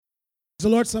Praise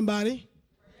the Lord, somebody.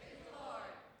 Praise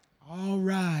the Lord. All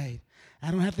right. I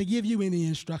don't have to give you any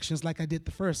instructions like I did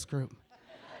the first group.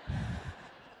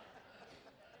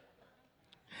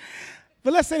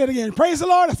 But let's say that again. Praise the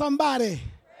Lord, somebody. Praise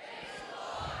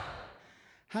the Lord.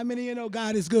 How many of you know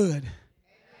God is good?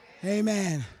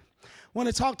 Amen. I want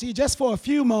to talk to you just for a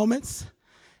few moments.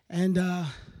 And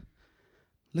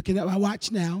looking at my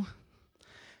watch now.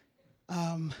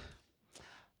 I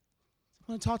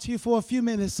want to talk to you for a few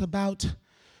minutes about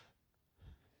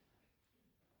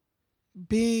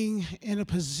being in a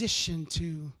position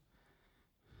to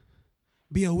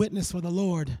be a witness for the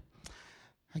Lord.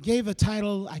 I gave a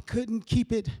title, I Couldn't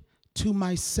Keep It to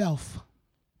Myself.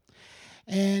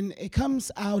 And it comes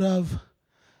out of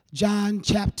John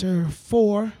chapter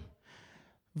 4,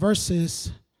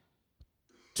 verses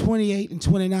 28 and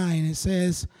 29. It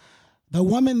says, "The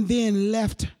woman then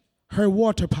left her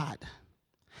water pot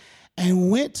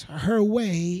and went her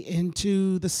way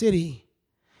into the city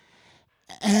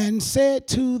and said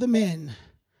to the men,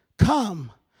 'Come,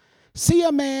 see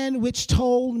a man which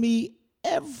told me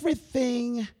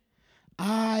everything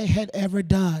I had ever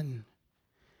done.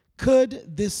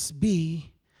 Could this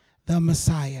be the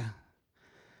Messiah?'"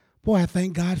 Boy, I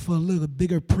thank God for a little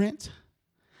bigger print,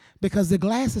 because the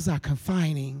glasses are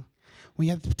confining when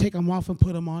you have to take them off and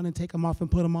put them on and take them off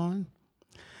and put them on.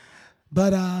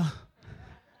 But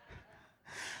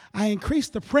I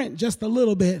increased the print just a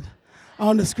little bit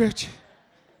on the scripture.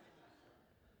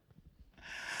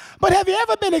 But have you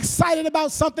ever been excited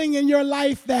about something in your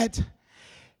life that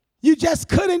you just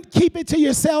couldn't keep it to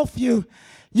yourself? You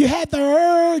had the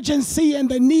urgency and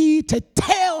the need to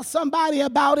tell somebody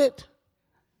about it.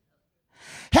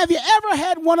 Have you ever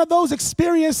had one of those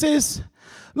experiences?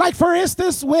 Like, for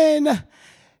instance, when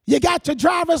you got your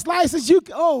driver's license,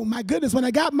 oh my goodness, when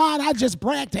I got mine, I just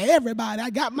bragged to everybody, I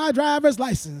got my driver's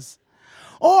license.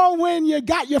 Or when you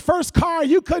got your first car,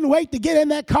 you couldn't wait to get in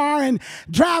that car and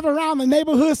drive around the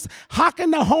neighborhoods,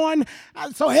 honking the horn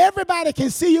so everybody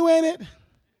can see you in it.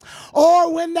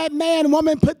 Or when that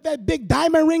woman put that big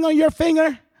diamond ring on your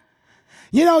finger,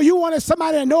 you wanted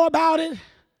somebody to know about it.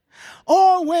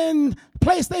 Or when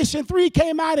PlayStation 3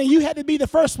 came out and you had to be the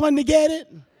first one to get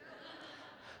it.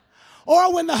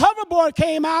 Or when the hoverboard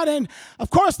came out and,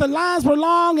 of course, the lines were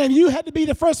long and you had to be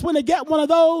the first one to get one of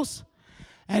those.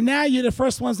 And now you're the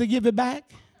first ones to give it back.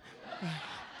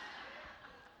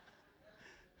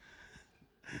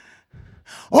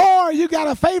 Or you got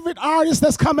a favorite artist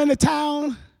that's coming to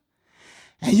town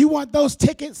and you want those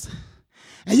tickets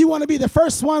and you want to be the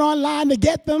first one online to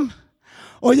get them.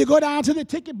 Or you go down to the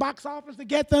ticket box office to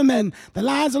get them and the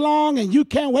lines are long and you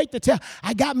can't wait to tell,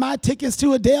 I got my tickets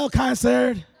to Adele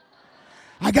concert.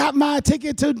 I got my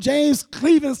ticket to James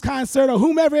Cleveland's concert or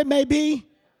whomever it may be.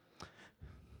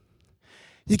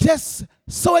 You're just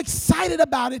so excited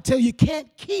about it till you can't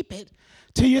keep it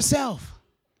to yourself.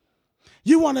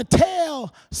 You want to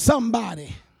tell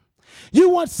somebody. You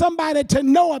want somebody to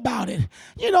know about it.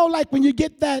 Like when you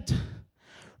get that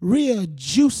real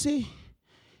juicy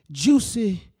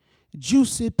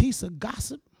piece of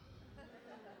gossip.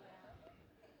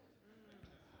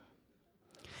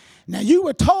 Now, you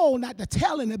were told not to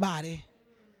tell anybody,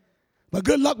 but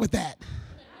good luck with that.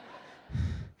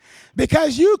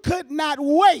 Because you could not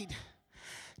wait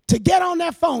to get on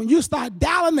that phone. You start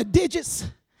dialing the digits,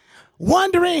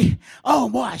 wondering, oh,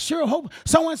 boy, I sure hope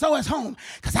so-and-so is home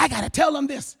because I got to tell them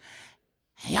this.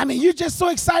 You're just so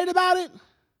excited about it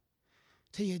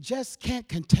till you just can't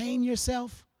contain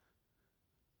yourself.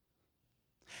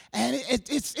 And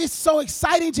it's so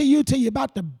exciting to you till you're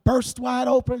about to burst wide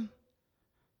open.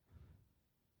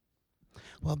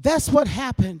 Well, that's what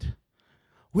happened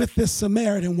with this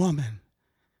Samaritan woman.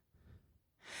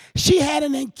 She had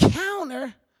an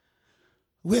encounter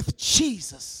with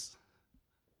Jesus.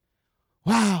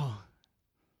 Wow.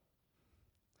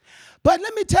 But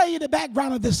let me tell you the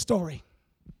background of this story.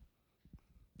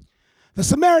 The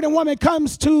Samaritan woman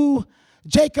comes to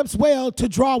Jacob's well to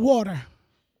draw water.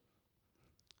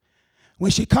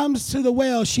 When she comes to the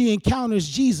well, she encounters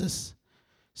Jesus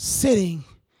sitting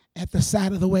at the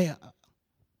side of the well.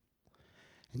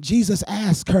 And Jesus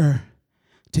asked her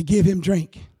to give him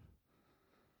drink.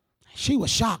 She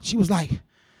was shocked. She was like,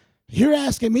 "You're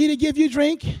asking me to give you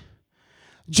drink?"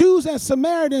 Jews and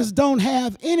Samaritans don't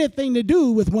have anything to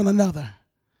do with one another.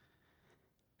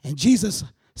 And Jesus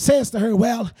says to her,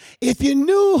 "Well, if you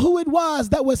knew who it was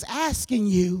that was asking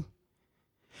you,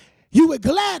 you would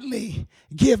gladly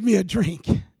give me a drink."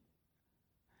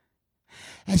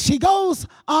 And she goes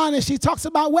on and she talks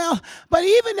about, well, but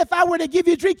even if I were to give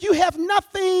you a drink, you have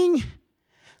nothing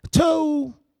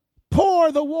to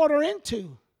pour the water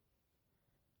into.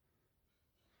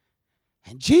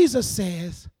 And Jesus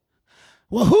says,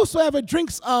 well, whosoever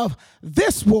drinks of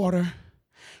this water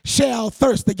shall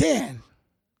thirst again.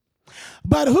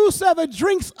 But whosoever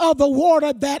drinks of the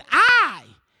water that I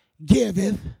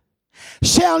giveth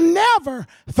shall never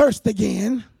thirst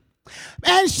again,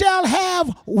 and shall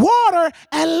have water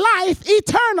and life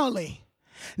eternally.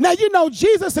 Now, you know,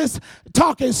 Jesus is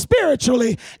talking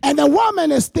spiritually, and the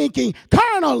woman is thinking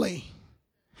carnally.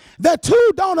 The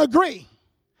two don't agree.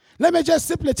 Let me just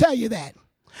simply tell you that.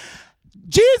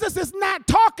 Jesus is not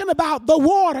talking about the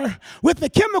water with the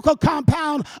chemical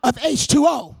compound of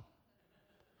H2O.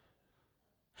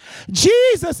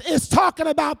 Jesus is talking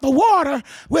about the water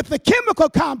with the chemical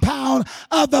compound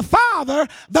of the Father,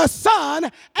 the Son,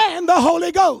 and the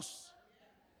Holy Ghost.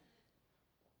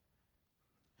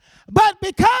 But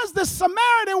because the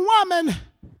Samaritan woman,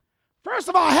 first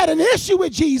of all, had an issue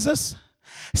with Jesus,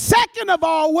 second of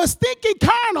all, was thinking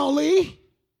carnally,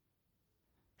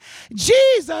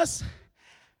 Jesus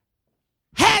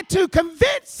had to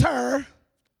convince her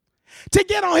to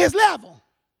get on his level.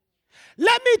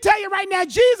 Let me tell you right now,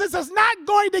 Jesus is not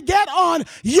going to get on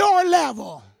your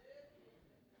level.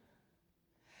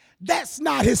 That's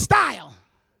not his style.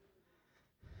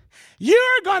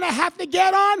 You're going to have to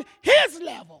get on his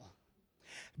level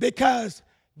because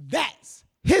that's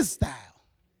his style.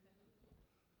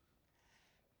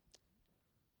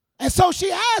 And so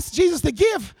she asked Jesus to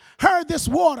give her this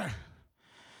water.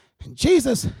 And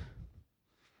Jesus, here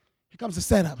comes the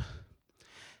setup,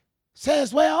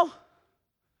 says, well,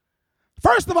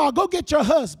 first of all, go get your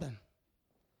husband.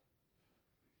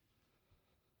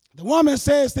 The woman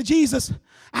says to Jesus,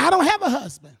 I don't have a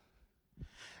husband.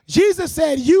 Jesus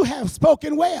said, you have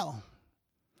spoken well.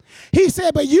 He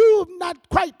said, but you've not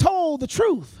quite told the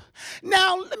truth.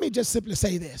 Now, let me just simply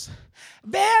say this.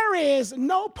 There is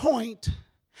no point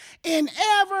in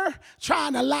ever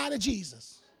trying to lie to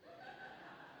Jesus.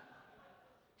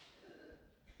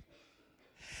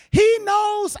 He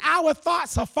knows our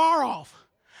thoughts are far off.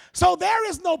 So there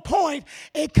is no point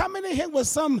in coming to him with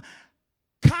some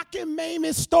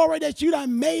cockamamie story that you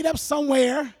done made up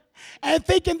somewhere and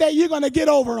thinking that you're going to get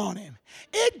over on him.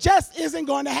 It just isn't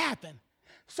going to happen.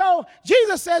 So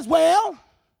Jesus says, well,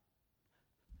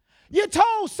 you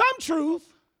told some truth,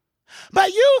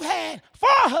 but you've had 4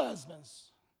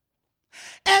 husbands.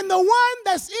 And the one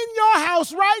that's in your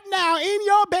house right now in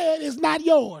your bed is not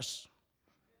yours.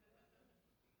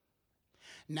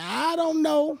 Now, I don't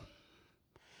know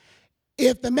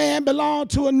if the man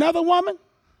belonged to another woman,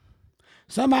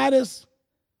 somebody's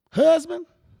husband,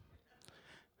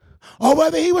 or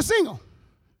whether he was single.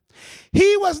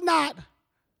 He was not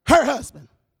her husband.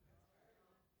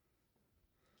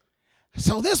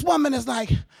 So this woman is like,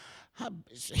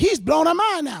 he's blown her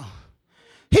mind now.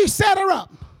 He set her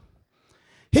up.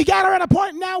 He got her at a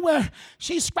point now where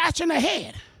she's scratching her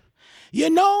head. You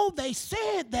know, they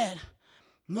said that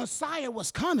Messiah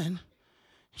was coming.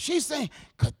 She's saying,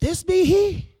 could this be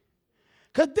he?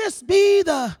 Could this be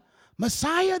the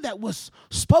Messiah that was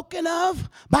spoken of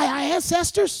by our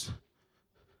ancestors?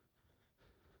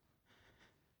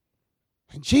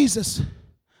 And Jesus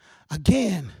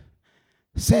again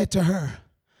said to her,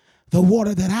 the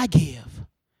water that I give,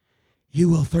 you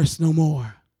will thirst no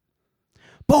more.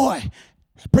 Boy,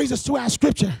 it brings us to our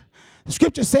scripture. The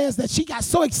scripture says that she got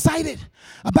so excited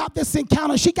about this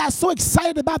encounter. She got so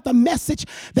excited about the message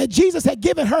that Jesus had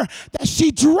given her that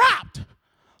she dropped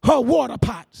her water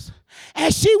pots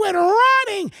and she went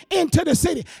running into the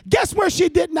city. Guess where she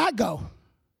did not go?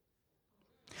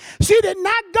 She did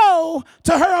not go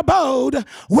to her abode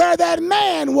where that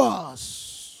man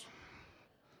was.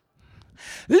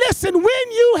 Listen,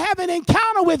 when you have an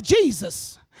encounter with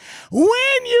Jesus,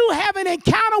 when you have an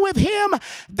encounter with him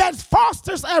that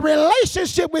fosters a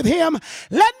relationship with him,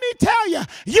 let me tell you,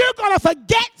 you're going to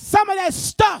forget some of that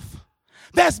stuff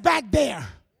that's back there.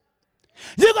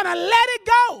 You're going to let it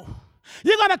go.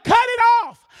 You're going to cut it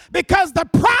off because the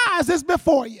prize is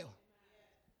before you.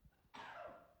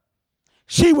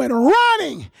 She went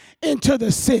running into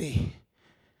the city,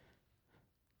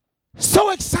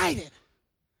 so excited.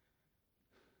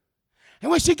 And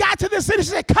when she got to the city, she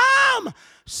said, come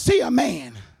see a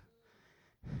man.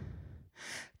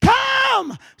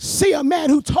 Come see a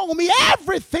man who told me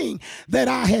everything that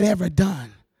I had ever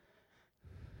done.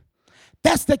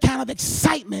 That's the kind of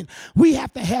excitement we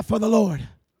have to have for the Lord.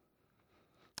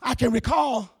 I can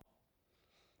recall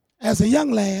as a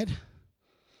young lad,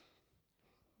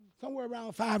 somewhere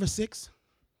around 5 or 6,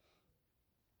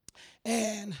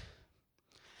 and,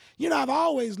 you know, I've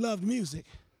always loved music.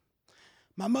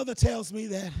 My mother tells me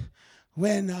that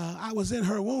when I was in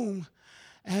her womb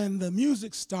and the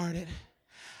music started,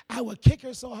 I would kick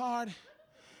her so hard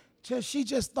till she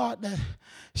just thought that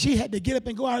she had to get up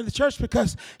and go out of the church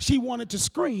because she wanted to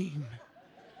scream.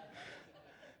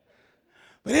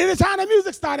 But anytime the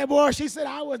music started, boy, she said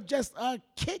I was just a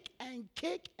kick and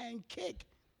kick and kick.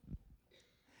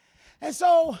 And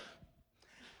so,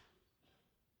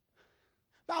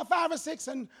 about 5 or 6,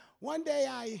 and one day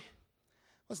I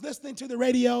was listening to the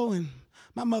radio, and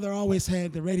my mother always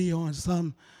had the radio on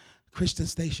some Christian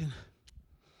station.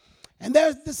 And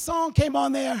there's this song came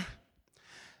on there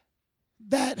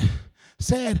that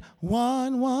said,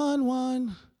 one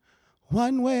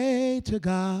way to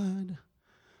God.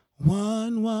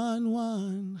 One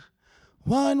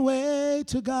way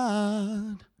to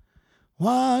God.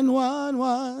 One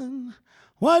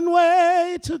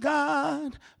way to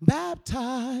God,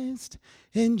 baptized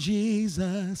in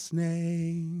Jesus'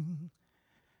 name.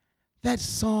 That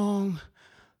song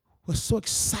was so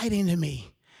exciting to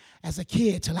me as a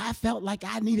kid till I felt like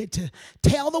I needed to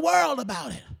tell the world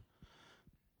about it.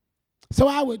 So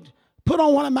I would put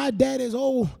on one of my daddy's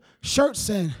old shirts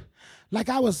and like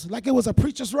it was a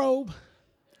preacher's robe.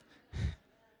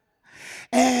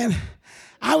 And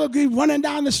I would be running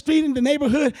down the street in the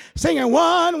neighborhood singing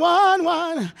one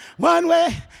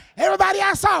way. Everybody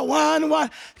I saw, one.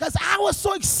 Because I was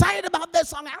so excited about that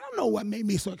song. I don't know what made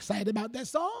me so excited about that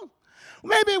song.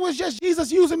 Maybe it was just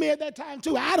Jesus using me at that time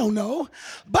too. I don't know.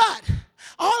 But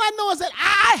all I know is that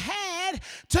I had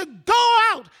to go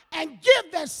out and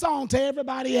give that song to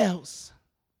everybody else.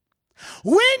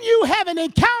 When you have an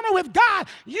encounter with God,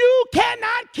 you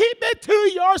cannot keep it to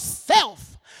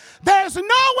yourself. There's no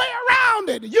way around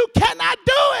it. You cannot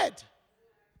do it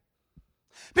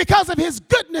because of his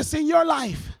goodness in your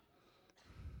life.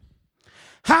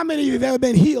 How many of you have ever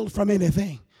been healed from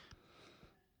anything?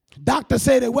 Doctor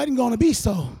said it wasn't going to be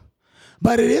so,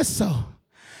 but it is so.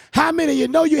 How many of you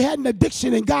know you had an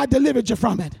addiction and God delivered you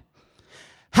from it?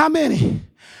 How many?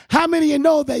 How many of you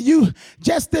know that you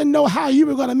just didn't know how you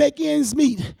were going to make ends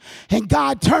meet and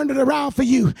God turned it around for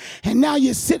you and now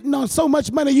you're sitting on so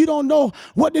much money you don't know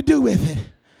what to do with it?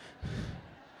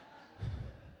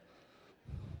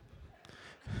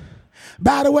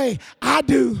 By the way, I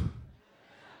do.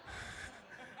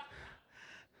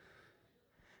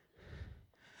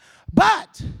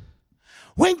 But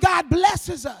when God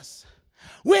blesses us,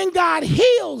 when God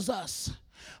heals us,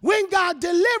 when God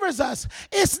delivers us,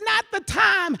 it's not the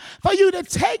time for you to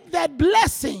take that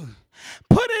blessing,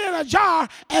 put it in a jar,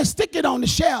 and stick it on the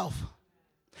shelf.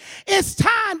 It's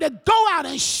time to go out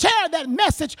and share that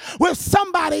message with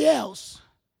somebody else.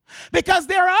 Because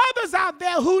there are others out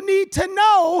there who need to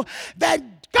know that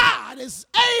God is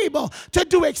able to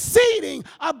do exceeding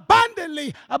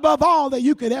abundantly above all that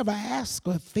you could ever ask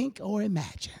or think or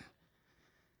imagine.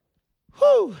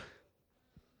 Whew.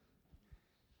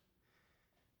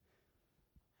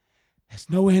 There's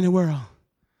nowhere in the world.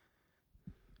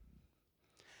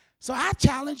 So I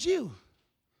challenge you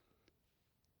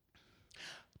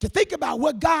to think about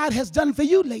what God has done for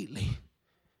you lately.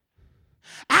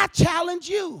 I challenge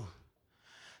you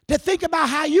to think about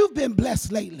how you've been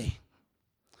blessed lately.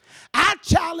 I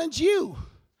challenge you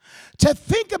to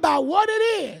think about what it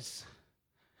is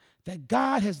that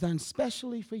God has done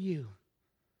specially for you.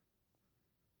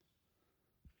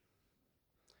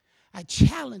 I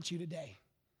challenge you today.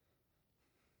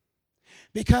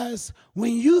 Because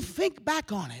when you think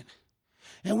back on it,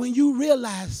 and when you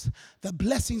realize the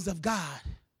blessings of God,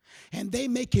 and they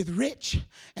make it rich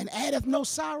and addeth no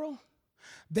sorrow,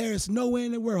 there is nowhere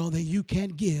in the world that you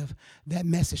can't give that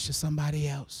message to somebody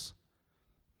else.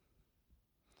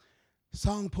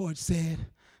 Song poet said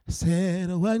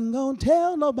I wasn't going to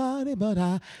tell nobody, but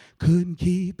I couldn't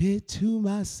keep it to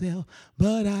myself.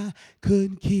 But I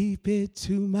couldn't keep it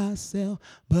to myself.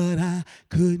 But I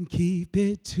couldn't keep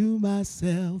it to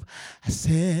myself. I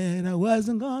said I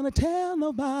wasn't going to tell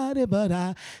nobody, but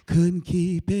I couldn't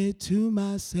keep it to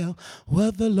myself.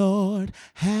 What the Lord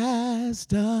has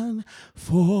done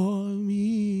for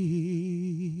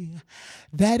me.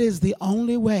 That is the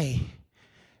only way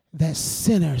that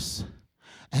sinners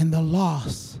and the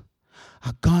lost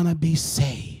are gonna be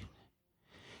saved.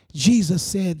 Jesus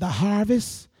said the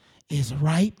harvest is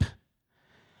ripe,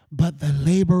 but the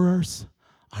laborers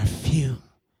are few.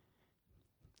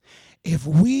 If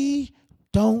we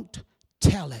don't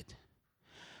tell it,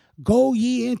 go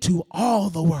ye into all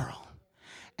the world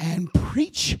and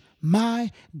preach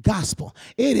my gospel.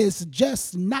 It is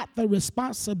just not the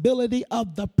responsibility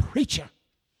of the preacher.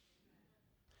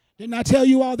 Didn't I tell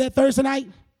you all that Thursday night?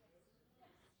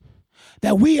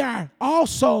 That we are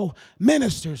also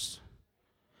ministers.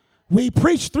 We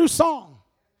preach through song.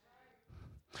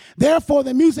 Therefore,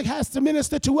 the music has to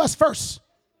minister to us first.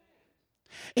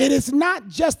 It is not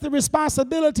just the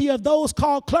responsibility of those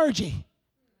called clergy.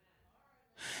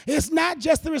 It's not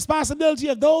just the responsibility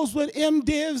of those with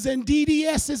MDivs and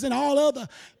DDSs and all other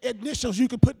initials you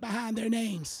could put behind their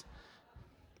names.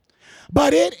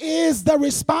 But it is the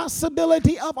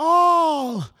responsibility of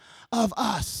all of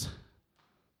us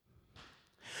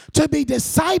to be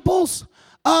disciples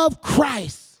of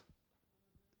Christ.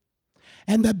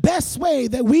 And the best way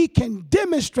that we can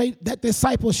demonstrate that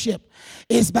discipleship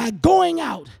is by going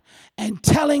out and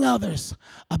telling others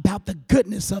about the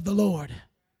goodness of the Lord.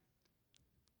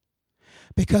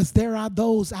 Because there are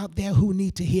those out there who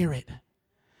need to hear it.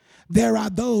 There are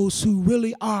those who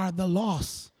really are the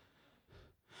lost.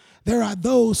 There are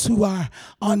those who are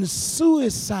on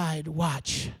suicide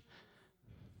watch.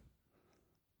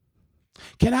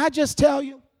 Can I just tell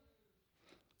you,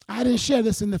 I didn't share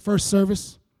this in the first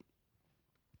service.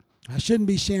 I shouldn't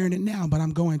be sharing it now, but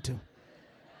I'm going to.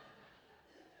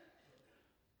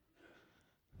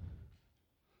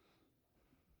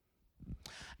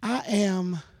 I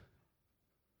am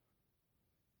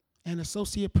an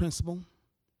associate principal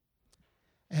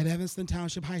at Evanston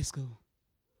Township High School.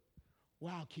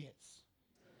 Wow, kids.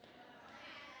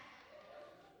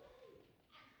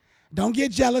 Don't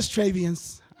get jealous,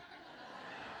 Travians.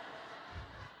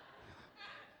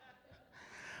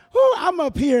 Ooh, I'm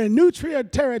up here in new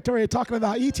territory talking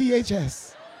about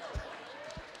ETHS.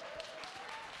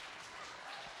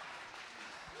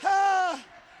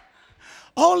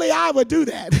 Only I would do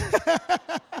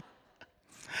that.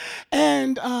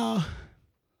 And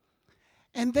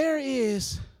there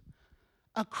is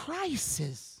a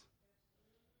crisis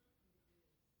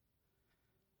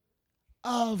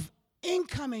of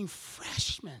incoming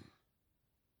freshmen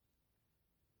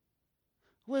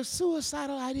with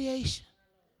suicidal ideation.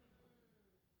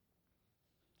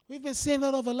 We've been seeing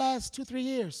that over the last 2-3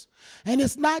 years. And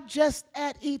it's not just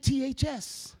at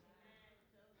ETHS.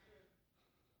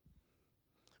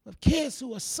 But kids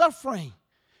who are suffering,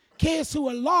 kids who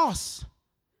are lost,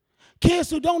 kids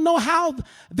who don't know how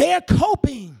they're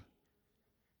coping.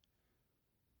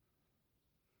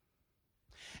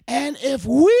 And if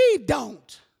we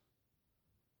don't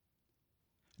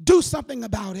do something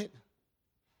about it,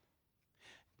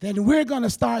 then we're going to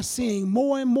start seeing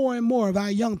more and more and more of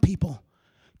our young people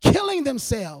killing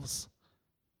themselves.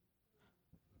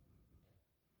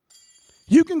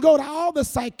 You can go to all the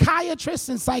psychiatrists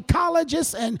and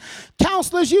psychologists and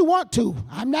counselors you want to.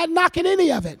 I'm not knocking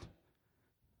any of it.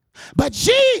 But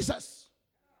Jesus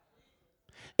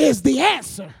is the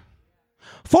answer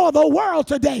for the world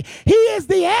today. He is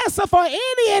the answer for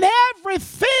any and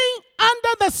everything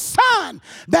under the sun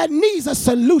that needs a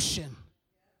solution.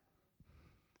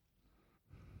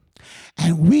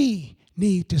 And we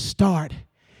need to start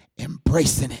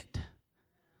embracing it.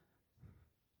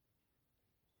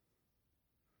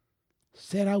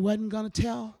 Said I wasn't going to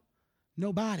tell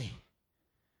nobody,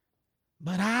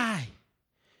 but I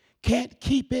can't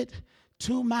keep it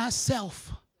to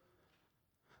myself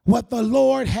what the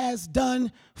Lord has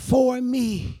done for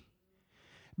me,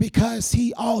 because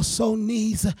he also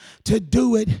needs to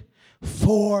do it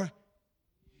for you.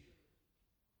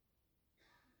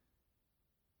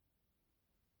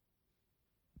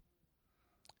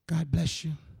 God bless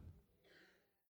you.